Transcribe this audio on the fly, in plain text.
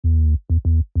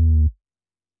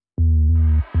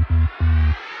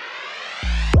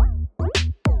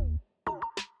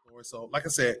story. So, like I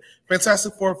said,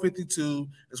 Fantastic Four 52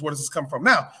 is where this is coming from.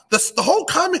 Now, the whole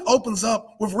comic opens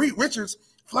up with Reed Richards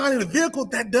flying in a vehicle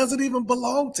that doesn't even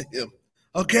belong to him.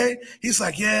 Okay, he's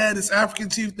like, yeah, this African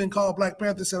chieftain called Black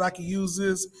Panther said I could use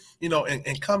this,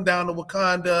 and come down to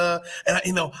Wakanda,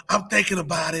 and I'm thinking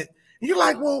about it. And you're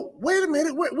like, well, wait a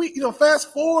minute,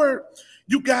 fast forward,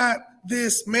 you got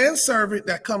this manservant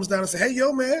that comes down and say, hey,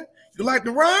 yo, man, you like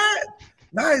the ride?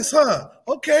 Nice, huh?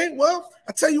 Okay, well,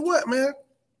 I tell you what, man.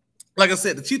 Like I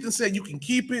said, the chieftain said you can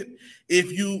keep it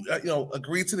if you,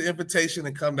 agree to the invitation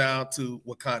and come down to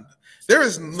Wakanda. There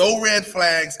is no red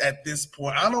flags at this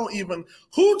point.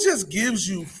 Who just gives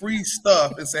you free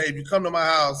stuff and say, hey, if you come to my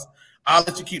house, I'll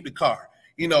let you keep the car.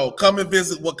 Come and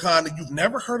visit Wakanda. You've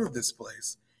never heard of this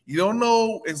place. You don't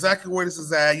know exactly where this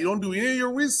is at. You don't do any of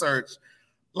your research.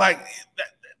 Like,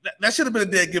 that should have been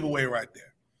a dead giveaway right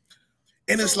there.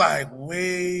 And it's like,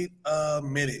 wait a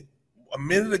minute. A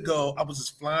minute ago, I was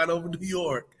just flying over New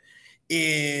York,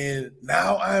 and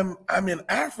now I'm in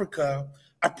Africa.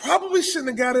 I probably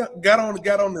shouldn't have got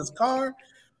on this car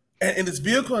and in this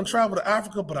vehicle and traveled to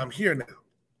Africa, but I'm here now.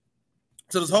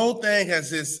 So this whole thing has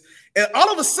this, and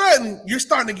all of a sudden you're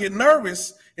starting to get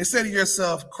nervous and say to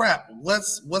yourself, "Crap,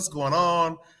 what's going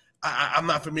on? I'm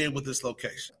not familiar with this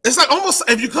location." It's like almost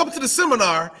if you come to the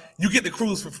seminar, you get the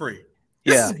cruise for free.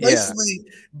 This is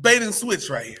basically bait and switch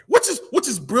right here, which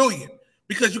is brilliant.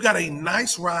 Because you got a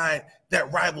nice ride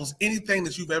that rivals anything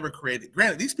that you've ever created.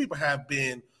 Granted, these people have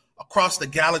been across the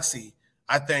galaxy,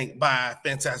 I think, by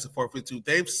Fantastic Four 52.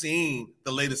 They've seen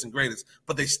the latest and greatest,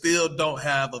 but they still don't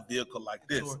have a vehicle like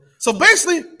this. Sure. So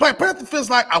basically, Black Panther feels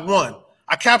like I won.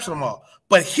 I captured them all.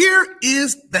 But here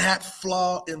is that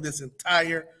flaw in this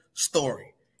entire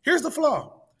story. Here's the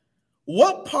flaw.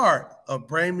 What part of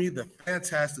Bring Me the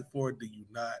Fantastic Four do you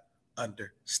not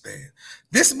understand?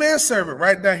 This manservant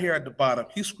right down here at the bottom,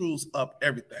 he screws up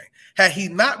everything. Had he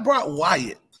not brought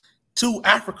Wyatt to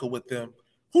Africa with them,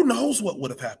 who knows what would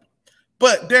have happened?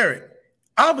 But Derek,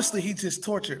 obviously he just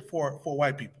tortured for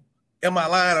white people. Am I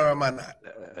lying or am I not?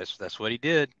 That's what he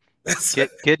did.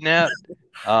 Kidnapped,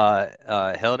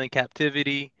 held in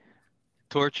captivity,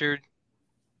 tortured,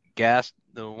 gassed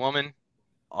the woman,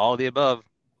 all the above.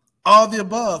 All the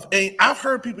above. And I've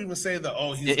heard people even say that,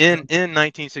 oh, he's in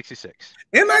 1966.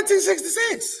 In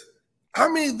 1966. I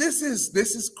mean, this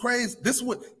is crazy.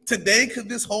 Today, could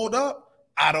this hold up?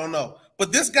 I don't know.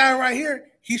 But this guy right here,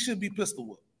 he should be pistol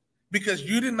whipped because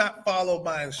you did not follow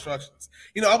my instructions.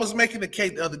 I was making a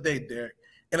cake the other day, Derek,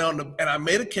 and I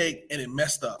made a cake and it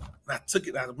messed up. And I took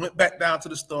it, I went back down to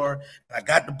the store and I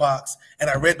got the box and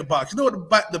I read the box. You know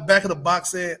what the back of the box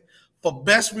said? For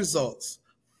best results,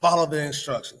 follow the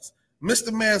instructions.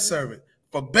 Mr. Manservant,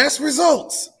 for best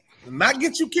results, not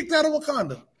get you kicked out of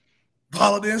Wakanda,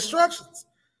 follow the instructions.